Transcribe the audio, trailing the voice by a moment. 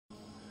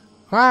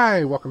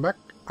Hi, welcome back.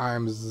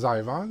 I'm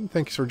Zyvon.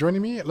 Thanks for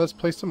joining me. Let's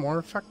play some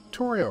more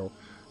Factorio.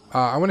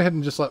 I went ahead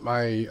and just let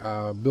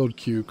my build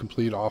queue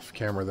complete off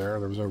camera there.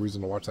 There was no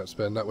reason to watch that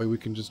spin. That way we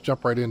can just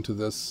jump right into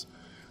this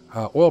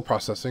oil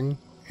processing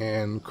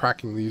and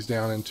cracking these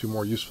down into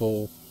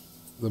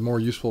the more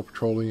useful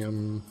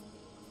petroleum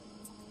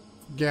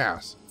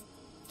gas.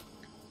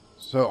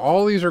 So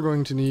all these are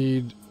going to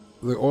need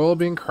the oil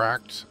being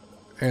cracked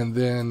and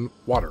then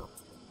water.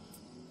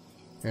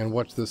 And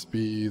watch this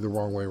be the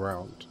wrong way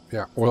around.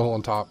 Yeah, oil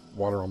on top,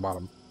 water on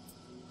bottom.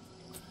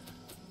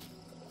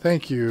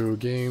 Thank you,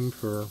 game,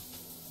 for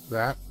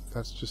that.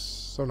 That's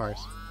just so nice.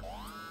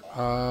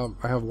 I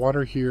have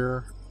water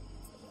here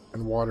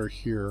and water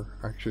here.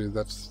 Actually,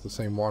 that's the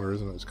same water,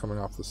 isn't it? It's coming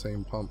off the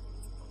same pump.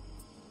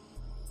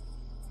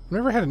 I've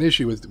never had an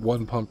issue with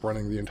one pump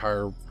running the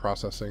entire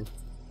processing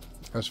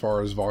as far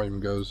as volume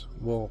goes.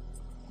 We'll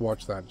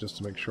watch that just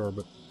to make sure.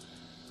 But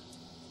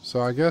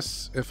so I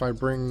guess if I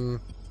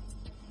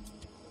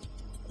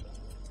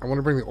want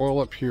to bring the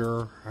oil up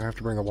here, I have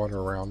to bring the water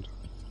around.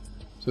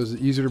 So is it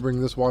easier to bring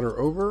this water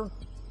over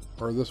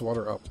or this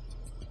water up?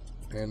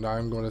 And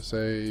I'm going to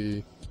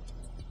say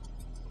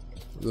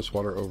this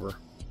water over.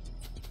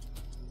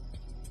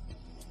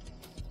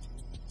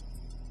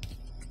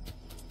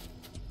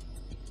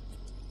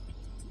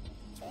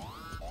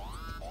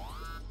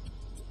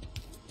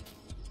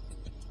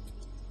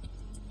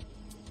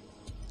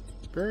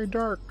 Very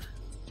dark.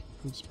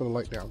 Let's put a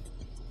light down.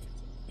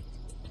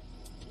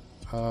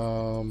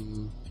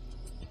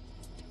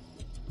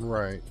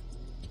 Right.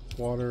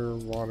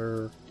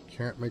 Water.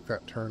 Can't make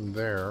that turn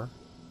there.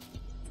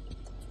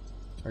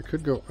 I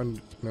could go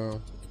no. I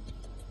was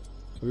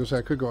gonna say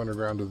I could go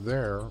underground to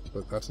there,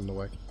 but that's in the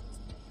way.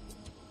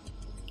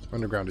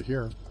 Underground to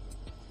here.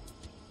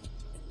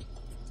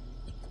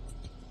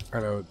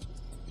 I know,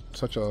 it's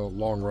such a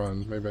long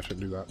run. Maybe I should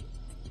do that.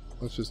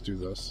 Let's just do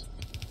this.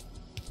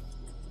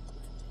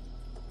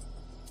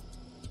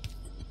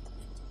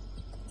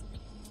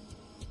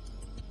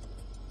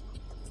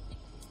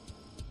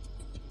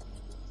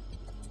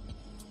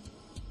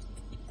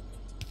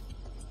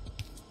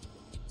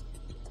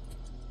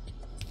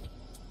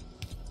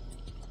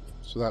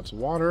 So that's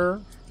water.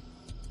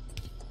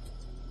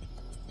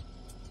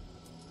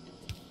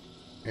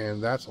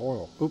 And that's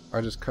oil. Oop,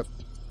 I just cut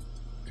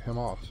him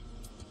off.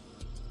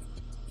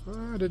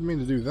 I didn't mean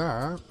to do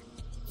that.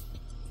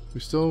 We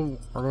still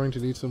are going to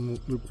need some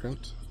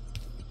lubricant.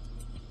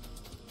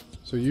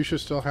 So you should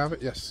still have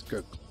it? Yes,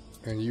 good.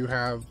 And you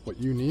have what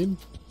you need?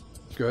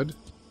 Good.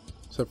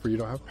 Except for you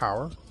don't have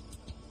power.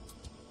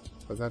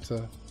 But that's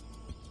a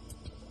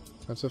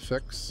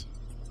fix.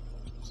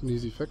 It's an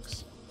easy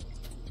fix.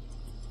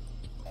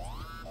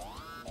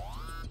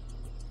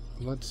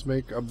 Let's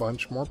make a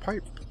bunch more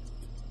pipe.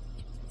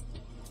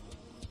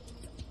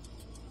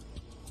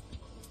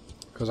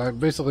 Because I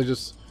basically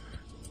just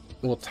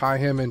will tie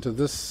him into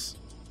this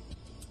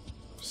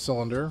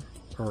cylinder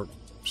or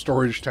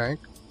storage tank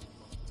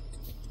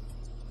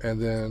and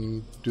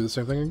then do the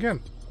same thing again.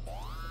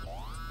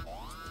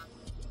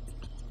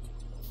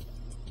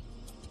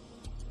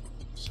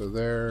 So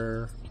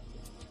there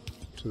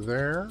to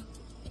there.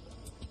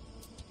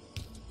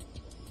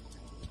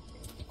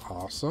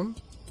 Awesome.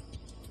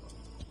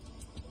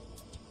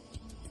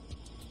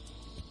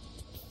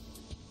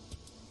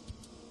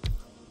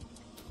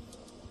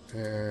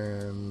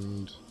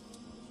 And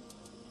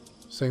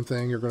same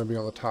thing, you're going to be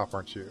on the top,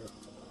 aren't you?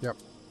 Yep.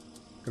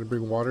 Going to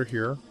bring water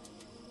here.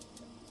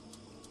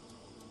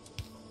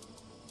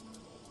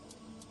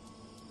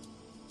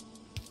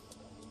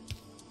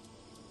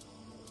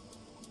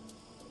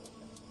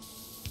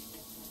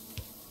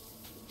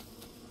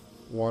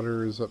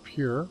 Water is up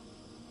here.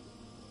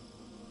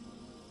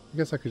 I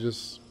guess I could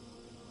just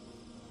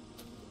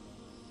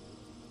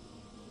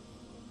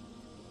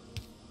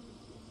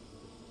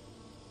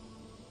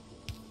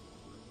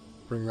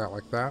bring that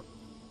like that.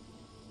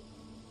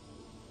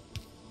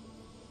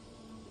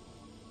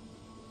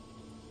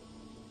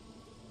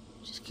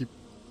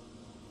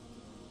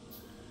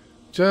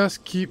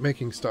 Just keep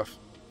making stuff.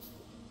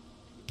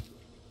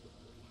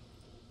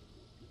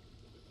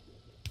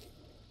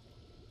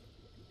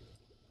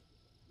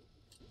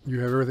 You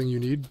have everything you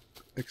need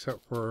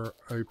except for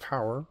a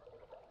power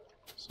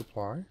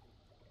supply.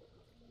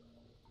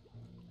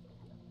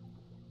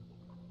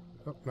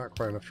 Oh, not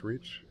quite enough to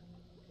reach.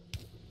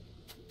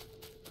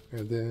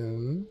 And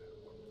then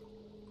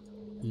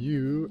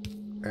you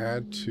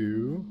add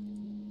to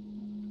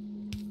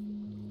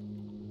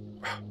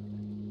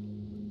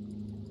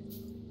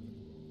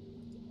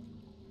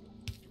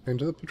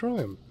into the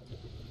petroleum.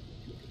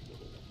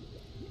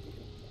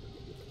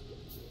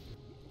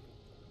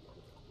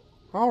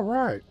 All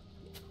right.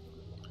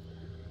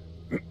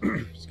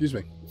 Excuse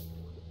me.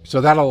 So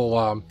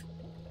that'll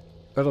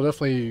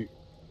definitely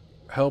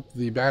help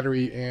the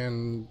battery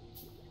and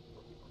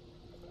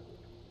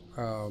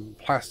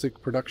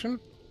plastic production.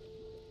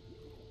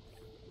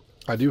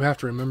 I do have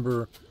to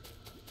remember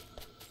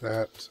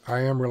that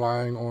I am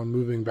relying on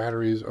moving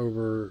batteries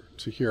over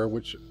to here,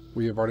 which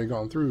we have already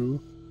gone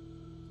through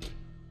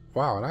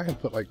Wow, and I had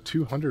put like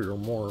 200 or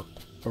more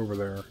over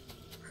there.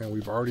 And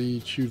we've already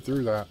chewed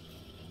through that.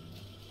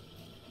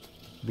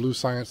 Blue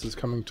science is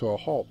coming to a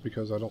halt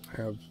because I don't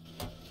have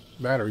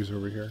batteries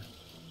over here.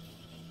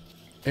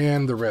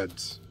 And the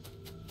reds.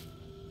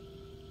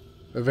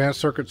 Advanced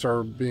circuits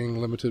are being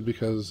limited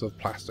because of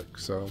plastic,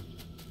 so...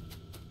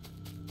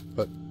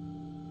 But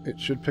it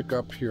should pick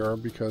up here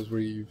because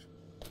we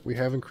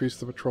have increased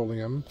the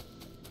petroleum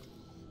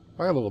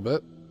by a little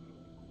bit.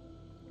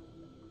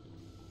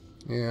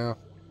 Yeah,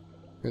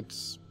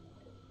 it's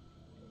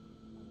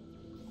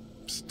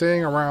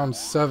staying around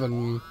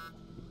 7.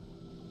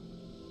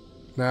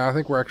 Nah, I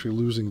think we're actually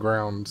losing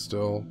ground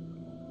still.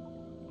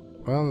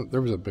 Well,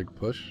 there was a big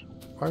push.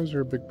 Why was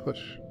there a big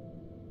push?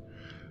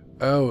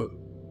 Oh,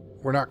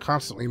 we're not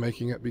constantly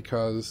making it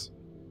because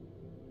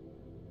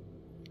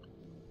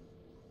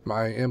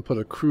my input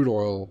of crude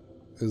oil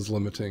is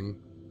limiting.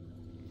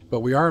 But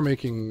we are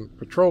making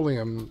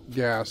petroleum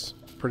gas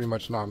pretty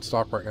much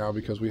non-stop right now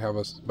because we have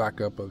a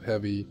backup of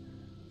heavy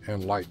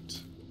and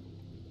light.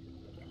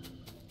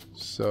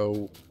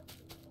 So,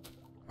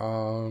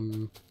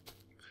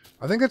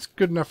 I think that's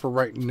good enough for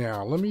right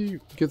now. Let me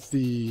get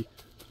the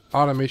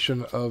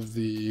automation of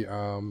the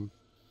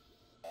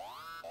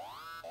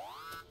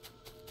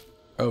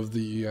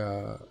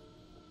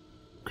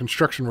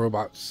construction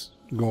robots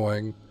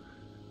going,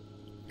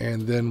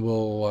 and then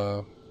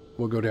we'll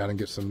go down and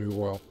get some new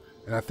oil.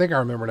 And I think I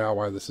remember now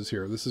why this is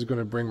here. This is going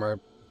to bring my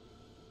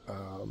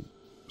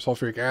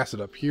sulfuric acid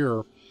up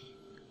here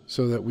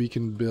so that we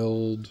can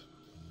build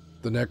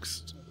the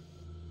next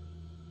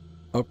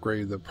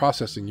upgrade, the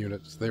processing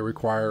units. They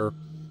require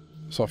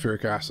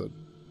sulfuric acid.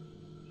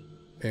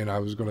 And I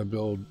was going to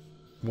build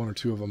 1 or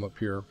 2 of them up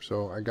here.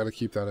 So I got to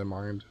keep that in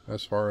mind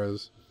as far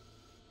as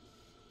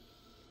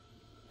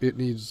it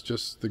needs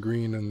just the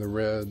green and the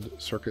red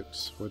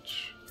circuits,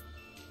 which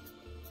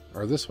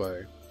are this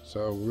way.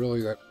 So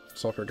really that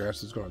sulfuric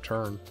acid is going to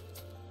turn.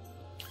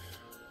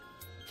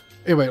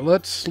 Anyway,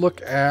 let's look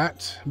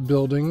at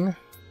building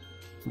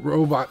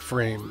robot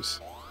frames.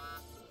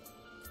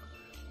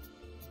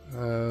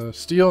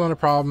 Steel, not a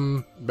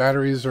problem.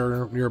 Batteries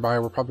are nearby.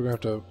 We're probably going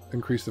to have to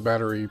increase the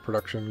battery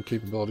production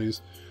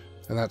capabilities,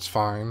 and that's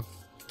fine.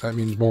 That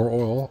means more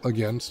oil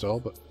again still,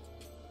 but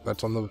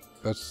that's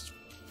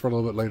for a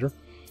little bit later.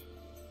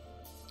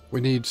 We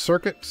need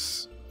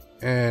circuits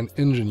and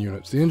engine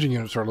units. The engine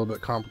units are a little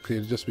bit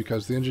complicated just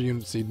because the engine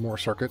units need more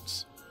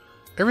circuits.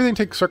 Everything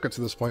takes circuits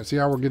at this point. See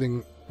how we're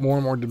getting more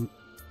and more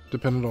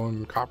dependent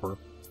on copper.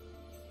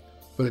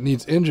 But it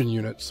needs engine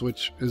units,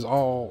 which is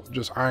all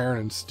just iron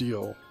and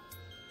steel.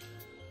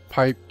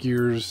 Pipe,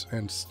 gears,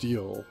 and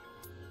steel.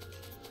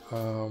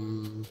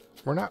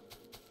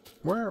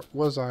 Where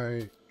was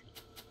I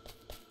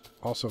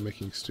also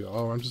making steel?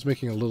 Oh, I'm just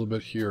making a little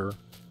bit here.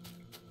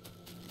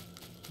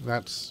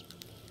 That's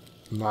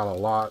not a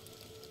lot.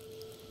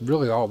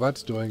 Really all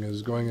that's doing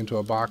is going into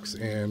a box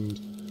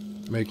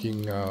and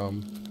making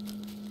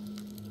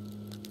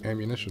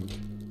ammunition.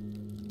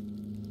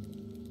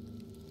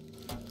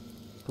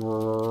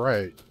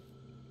 Right.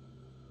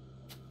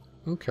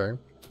 Okay.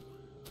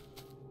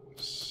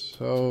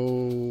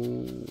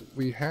 So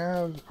we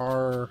have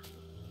our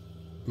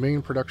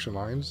main production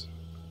lines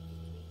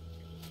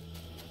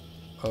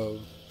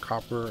of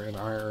copper and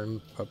iron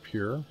up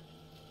here.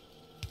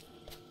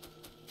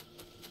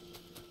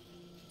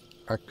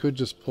 I could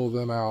just pull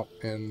them out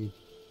and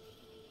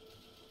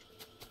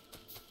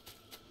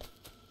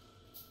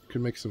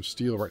could make some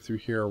steel right through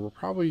here. We're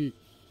probably...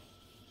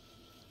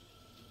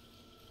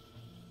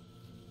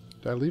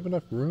 Did I leave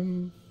enough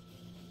room?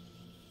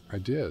 I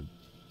did.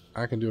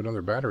 I can do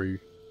another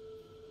battery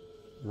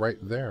right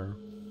there.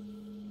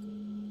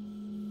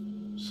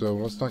 So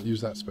let's not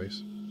use that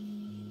space.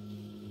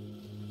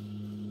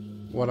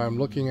 What I'm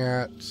looking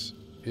at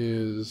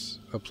is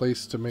a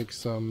place to make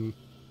some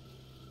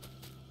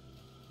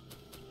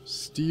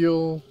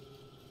steel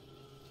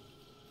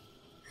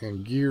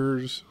and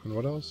gears and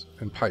what else?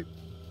 And pipe.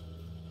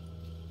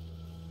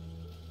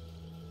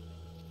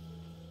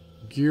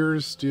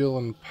 Gears, steel,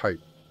 and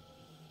pipe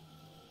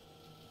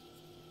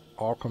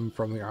all come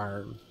from the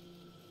iron.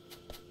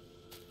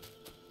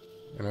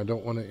 And I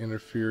don't want to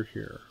interfere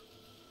here.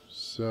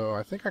 So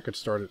I think I could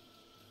start it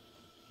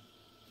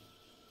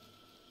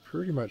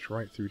pretty much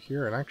right through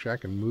here. And actually I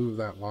can move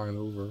that line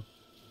over.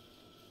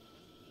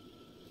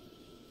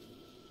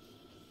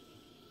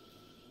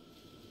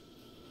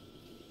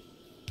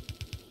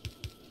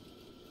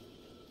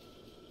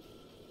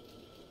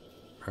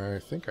 I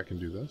think I can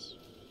do this.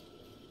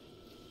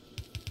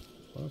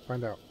 Well,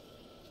 find out.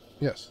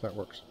 Yes, that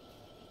works.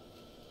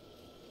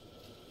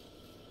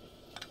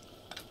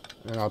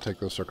 And I'll take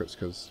those circuits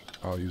because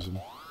I'll use them.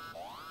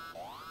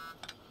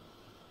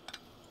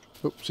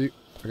 Oops, see,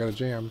 I got a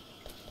jam.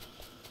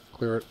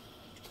 Clear it.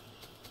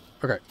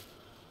 Okay.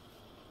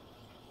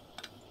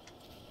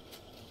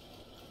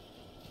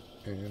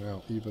 And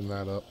I'll even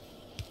that up.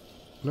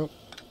 Nope.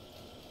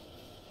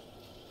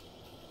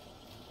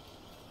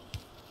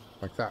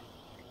 Like that.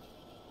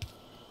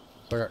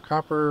 So I got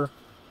copper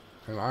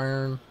and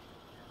iron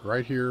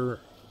right here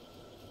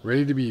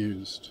Ready to be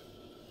used.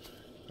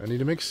 I need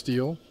to make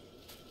steel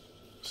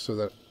so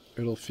that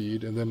it'll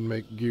feed, and then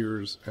make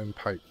gears and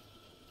pipe.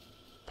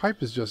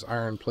 Pipe is just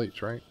iron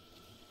plates, right?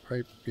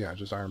 Pipe, yeah,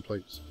 just iron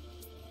plates.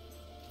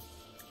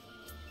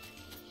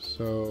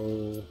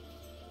 So,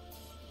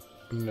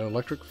 an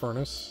electric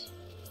furnace.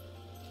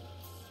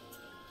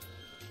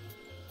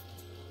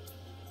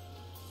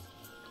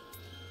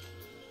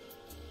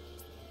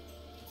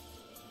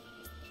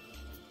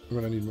 I'm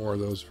going to need more of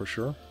those for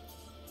sure.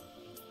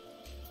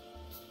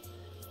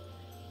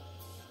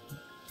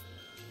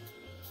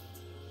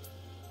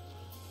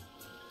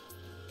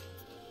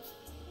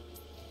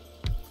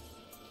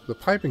 The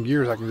pipe and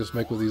gears I can just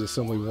make with these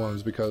assembly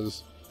ones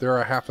because they're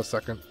a half a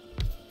second.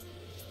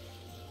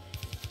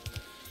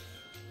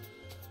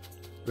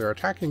 They're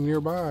attacking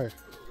nearby.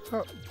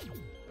 Oh.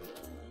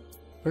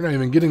 They're not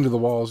even getting to the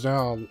walls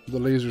now. The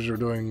lasers are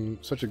doing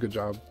such a good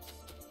job.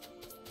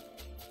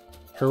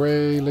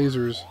 Hooray,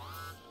 lasers.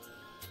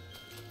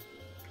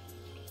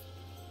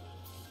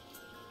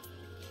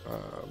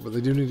 But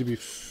they do need to be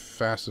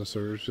fast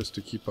inserters just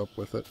to keep up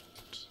with it.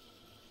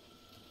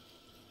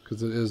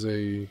 Because it is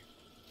a...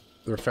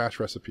 They're fast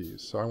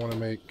recipes. So I want to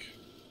make...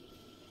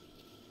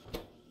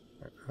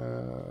 I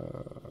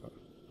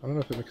don't know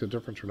if it makes a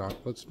difference or not.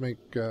 Let's make...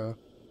 well,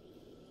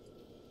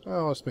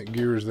 let's make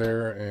gears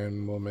there,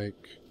 and we'll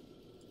make...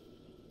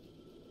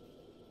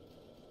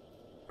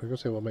 I was going to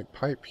say we'll make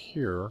pipe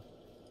here.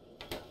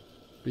 But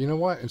you know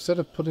what? Instead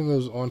of putting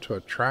those onto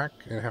a track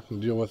and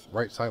having to deal with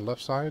right side,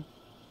 left side,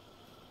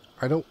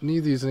 I don't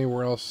need these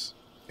anywhere else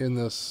in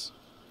this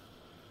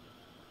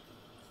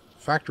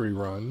factory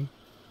run.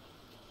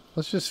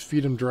 Let's just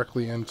feed them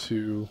directly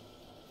into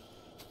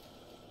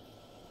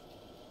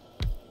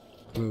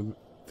the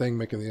thing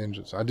making the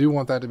engines. I do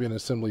want that to be an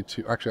assembly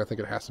too. Actually, I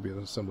think it has to be an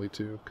assembly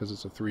too, because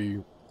it's a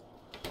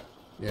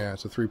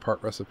it's a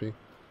 3-part recipe.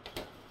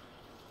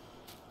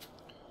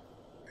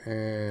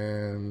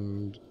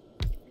 And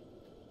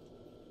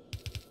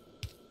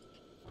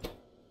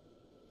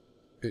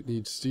it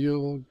needs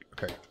steel.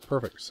 Okay,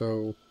 perfect.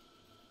 So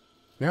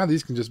now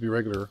these can just be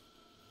regular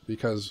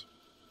because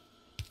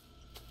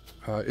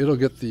it'll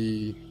get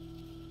the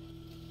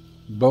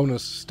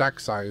bonus stack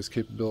size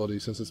capability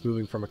since it's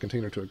moving from a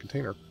container to a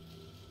container.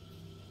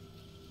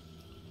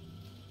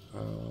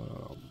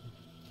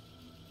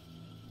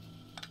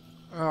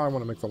 I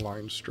want to make the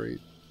line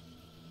straight.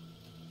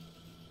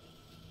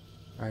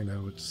 I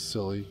know it's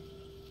silly,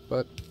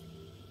 but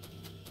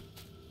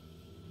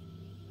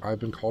I've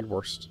been called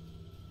worst.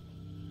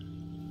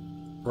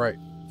 Right,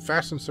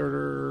 fast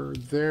inserter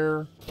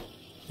there.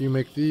 You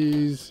make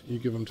these, you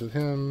give them to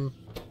him.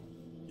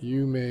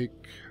 You make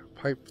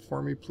pipe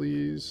for me,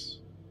 please.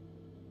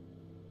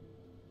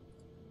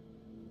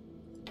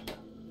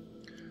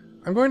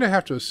 I'm going to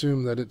have to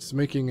assume that it's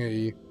making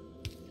a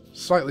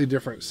slightly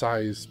different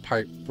size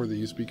pipe for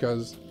these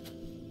because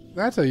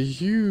that's a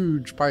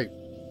huge pipe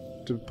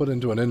to put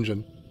into an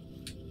engine.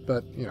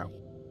 But, you know,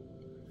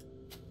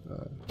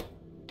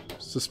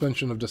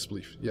 suspension of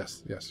disbelief.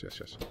 Yes, yes, yes,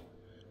 yes.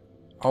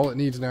 All it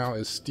needs now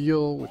is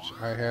steel, which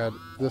I had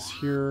this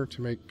here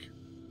to make.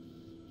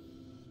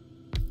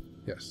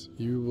 Yes,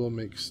 you will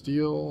make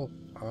steel.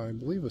 I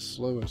believe a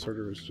slow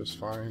inserter is just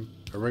fine.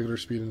 A regular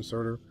speed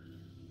inserter.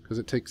 Because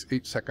it takes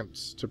 8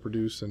 seconds to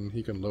produce and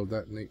he can load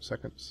that in 8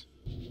 seconds.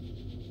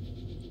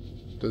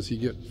 Does he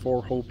get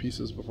 4 whole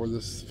pieces before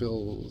this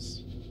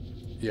fills?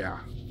 Yeah,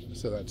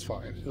 so that's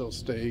fine. It'll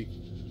stay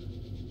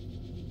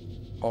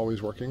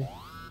always working.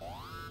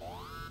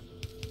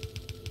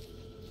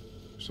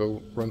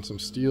 So run some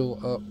steel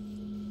up.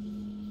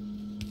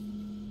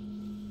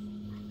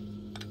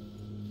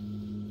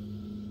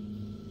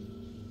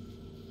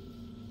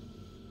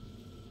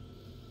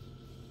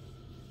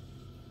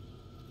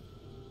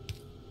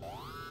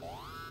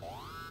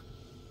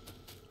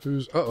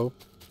 Who's... Uh-oh.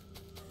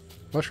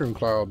 Mushroom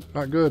cloud.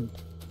 Not good.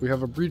 We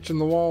have a breach in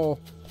the wall.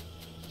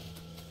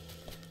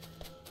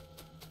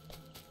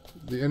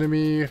 The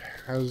enemy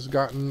has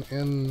gotten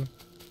in...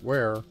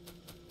 Where?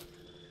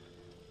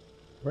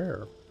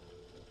 Where?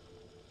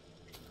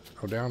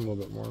 Oh, down a little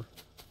bit more.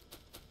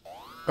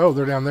 Oh,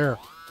 they're down there.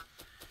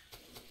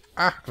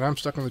 Ah, and I'm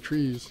stuck on the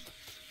trees.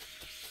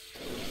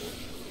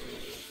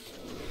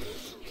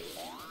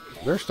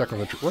 They're stuck on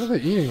the tree. What are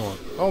they eating on?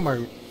 Oh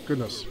my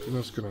goodness.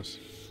 Goodness, goodness.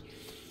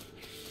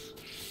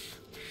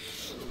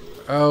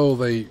 Oh,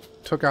 they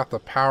took out the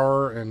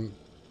power and...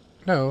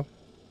 No.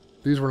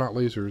 These were not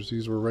lasers.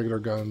 These were regular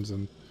guns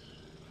and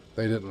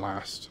they didn't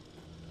last.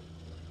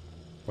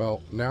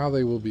 Well, now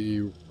they will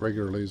be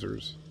regular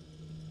lasers.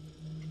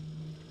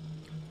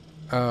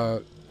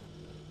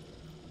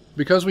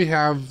 Because we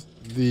have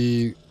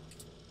the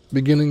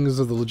beginnings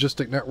of the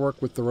logistic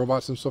network with the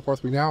robots and so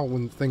forth, we now,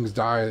 when things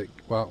die,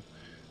 well,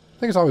 I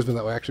think it's always been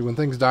that way actually. When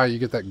things die, you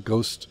get that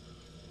ghost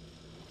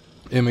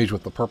image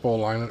with the purple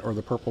line or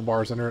the purple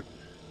bars under it.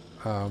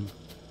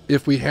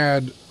 If we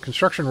had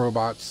construction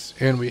robots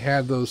and we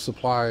had those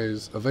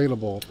supplies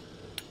available,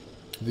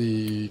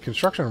 the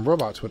construction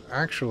robots would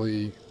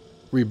actually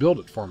rebuild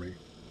it for me.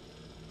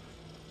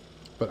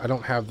 But I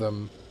don't have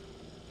them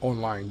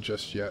online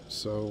just yet,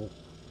 so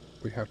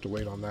we have to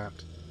wait on that.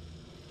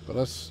 But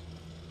let's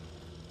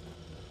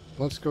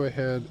go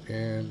ahead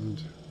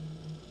and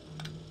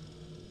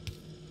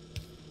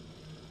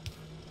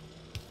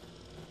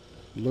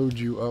load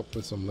you up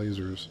with some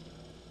lasers.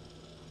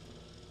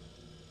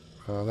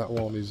 That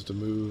wall needs to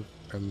move,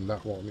 and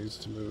that wall needs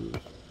to move.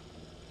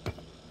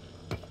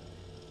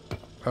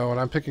 Oh,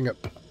 and I'm picking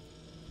up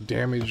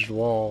damaged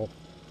wall.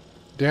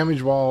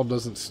 Damaged wall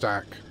doesn't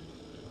stack.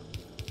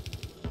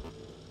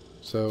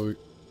 So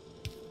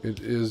it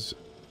is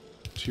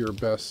to your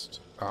best.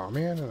 Oh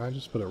man, and I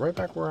just put it right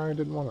back where I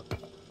didn't want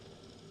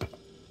it.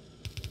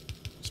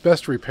 It's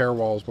best to repair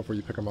walls before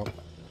you pick them up,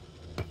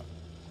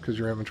 because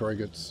your inventory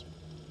gets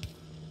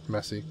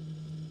messy.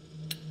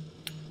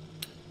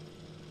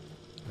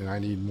 And I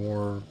need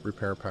more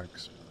repair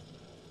packs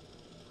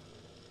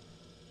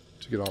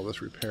to get all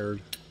this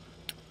repaired.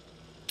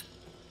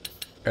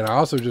 And I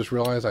also just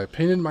realized I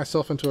painted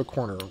myself into a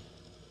corner.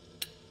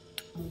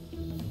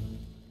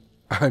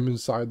 I'm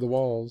inside the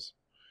walls.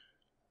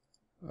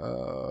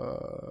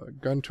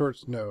 Gun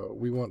turrets? No.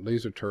 We want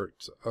laser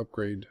turrets.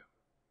 Upgrade.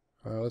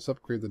 Let's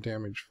upgrade the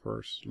damage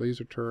first.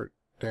 Laser turret,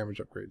 damage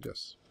upgrade,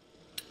 yes.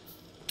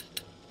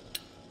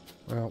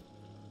 Well,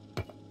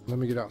 let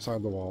me get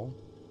outside the wall.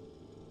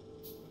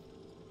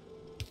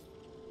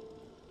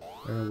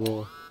 And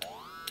we'll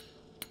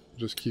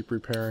just keep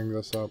repairing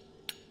this up.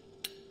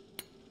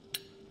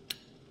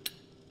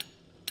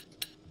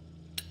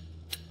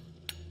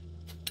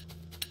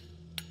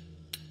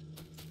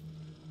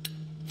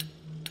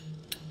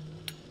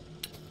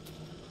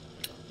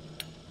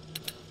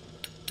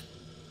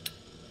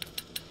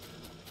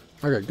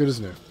 Okay, good as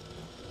new.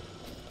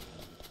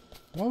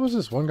 What was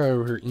this one guy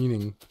over here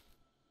eating?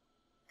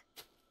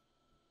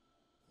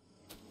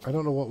 I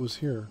don't know what was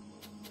here.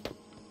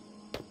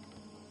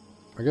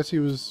 I guess he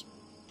was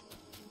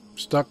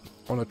stuck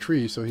on a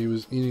tree, so he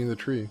was eating the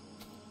tree.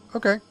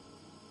 Okay.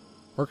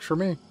 Works for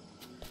me.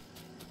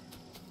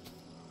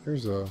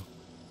 There's a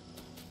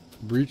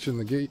breach in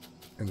the gate.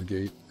 In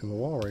the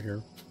wall right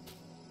here.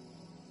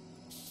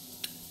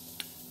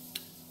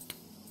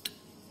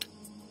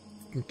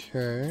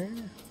 Okay.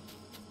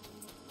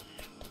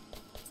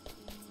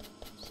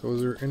 So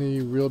is there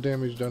any real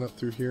damage done up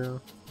through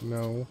here?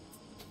 No.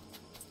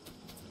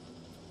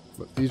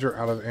 But these are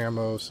out of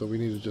ammo, so we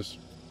need to just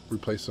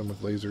replace them with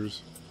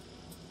lasers.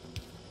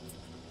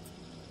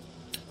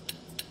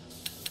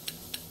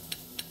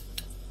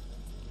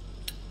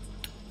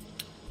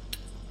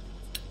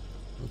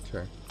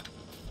 Okay.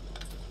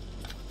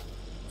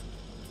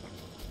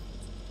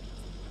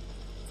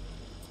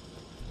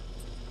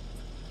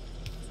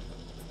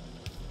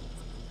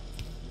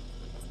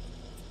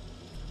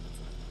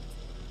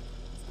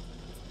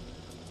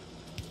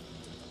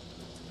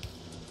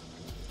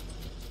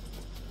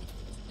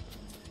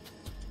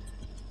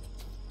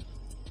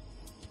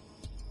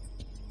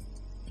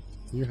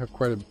 You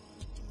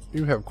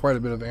have quite a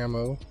bit of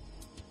ammo.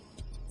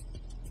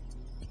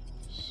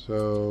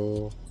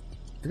 So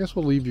I guess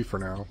we'll leave you for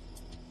now.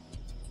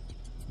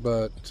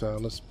 But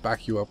let's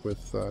back you up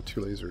with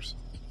 2 lasers.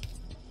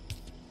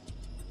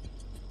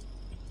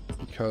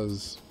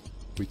 Because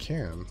we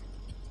can.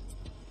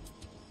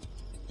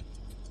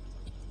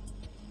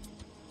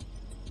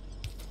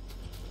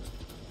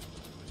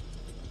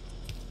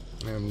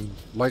 And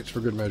lights for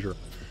good measure.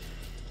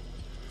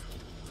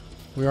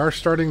 We are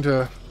starting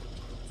to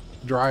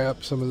dry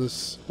up some of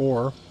this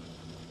ore.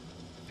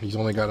 He's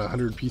only got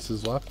 100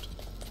 pieces left.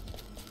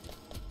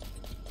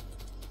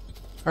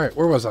 Alright,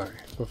 where was I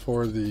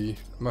before the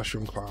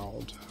mushroom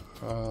cloud?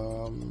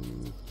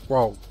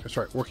 Well, that's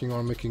right, working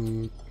on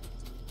making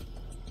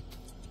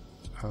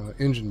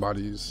engine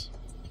bodies.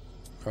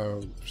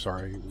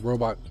 Sorry,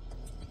 robot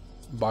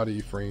body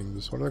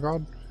frames. What are they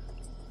called?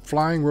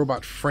 Flying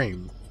robot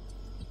frame.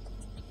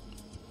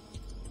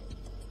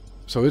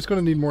 So it's going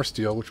to need more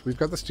steel, which we've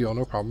got the steel,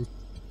 no problem.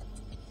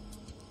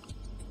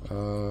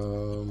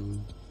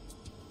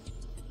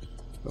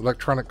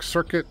 Electronic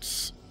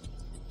circuits,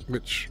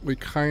 which we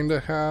kind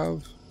of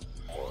have.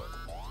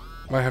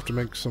 Might have to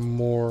make some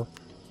more.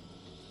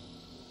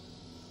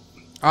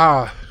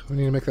 Ah, we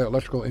need to make that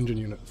electrical engine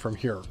unit from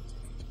here.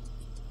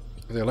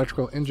 The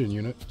electrical engine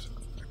unit,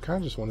 I kind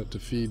of just want it to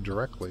feed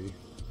directly.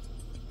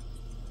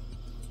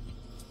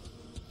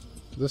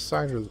 This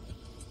side or...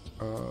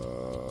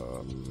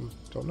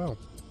 don't know.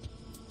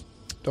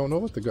 Don't know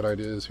what the good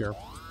idea is here.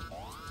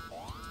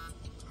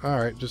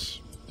 Alright,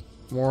 just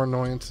more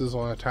annoyances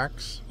on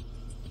attacks.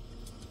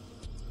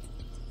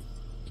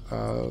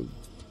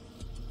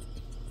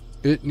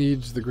 It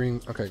needs the green...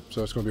 Okay,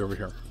 so it's going to be over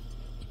here.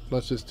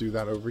 Let's just do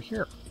that over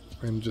here.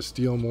 And just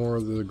steal more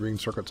of the green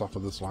circuits off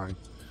of this line.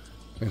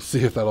 And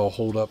see if that'll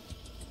hold up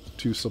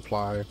to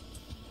supply.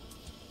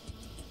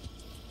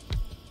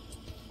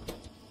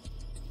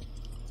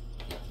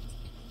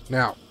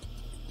 Now,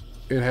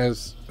 it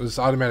has this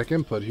automatic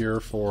input here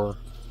for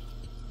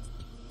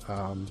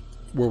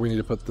where we need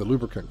to put the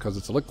lubricant because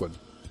it's a liquid.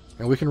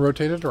 And we can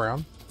rotate it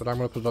around, but I'm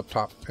going to put it up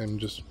top and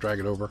just drag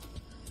it over.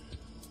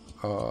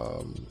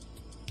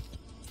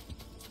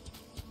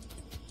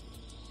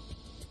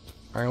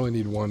 I only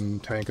need one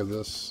tank of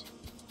this,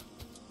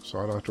 so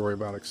I don't have to worry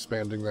about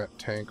expanding that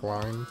tank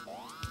line.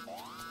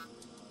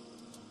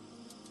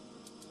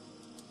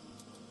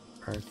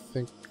 I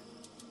think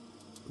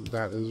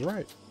that is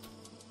right.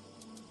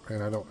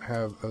 And I don't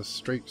have a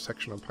straight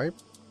section of pipe.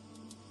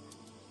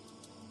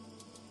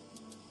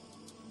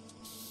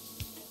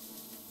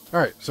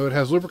 Alright, so it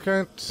has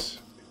lubricant.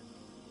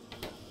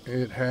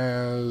 It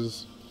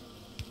has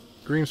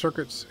green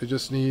circuits. It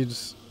just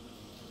needs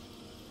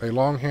a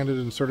long-handed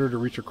inserter to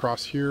reach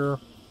across here.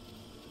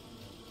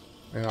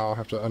 And I'll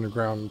have to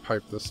underground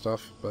pipe this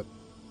stuff, but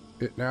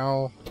it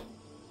now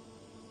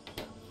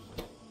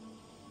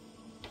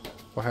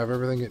will have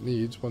everything it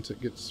needs once it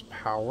gets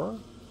power.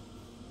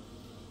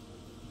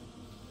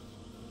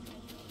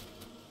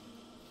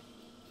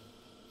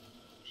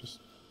 Just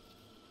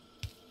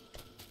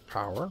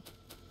power.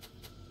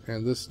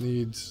 And this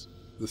needs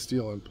the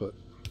steel input.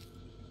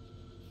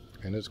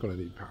 And it's going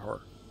to need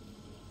power.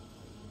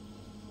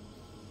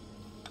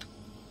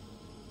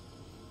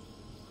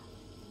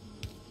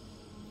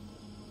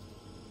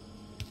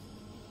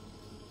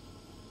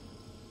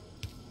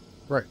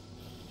 Right.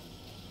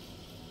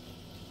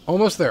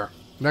 Almost there.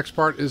 Next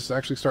part is to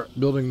actually start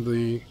building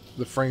the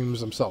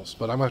frames themselves.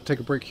 But I'm going to take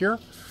a break here.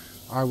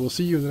 I will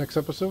see you in the next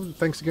episode.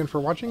 Thanks again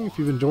for watching. If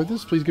you've enjoyed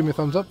this, please give me a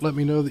thumbs up. Let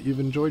me know that you've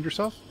enjoyed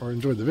yourself or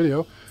enjoyed the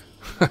video.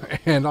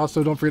 And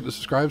also don't forget to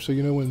subscribe so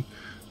you know when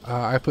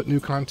I put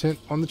new content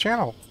on the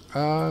channel.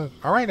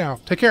 Alright now.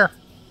 Take care.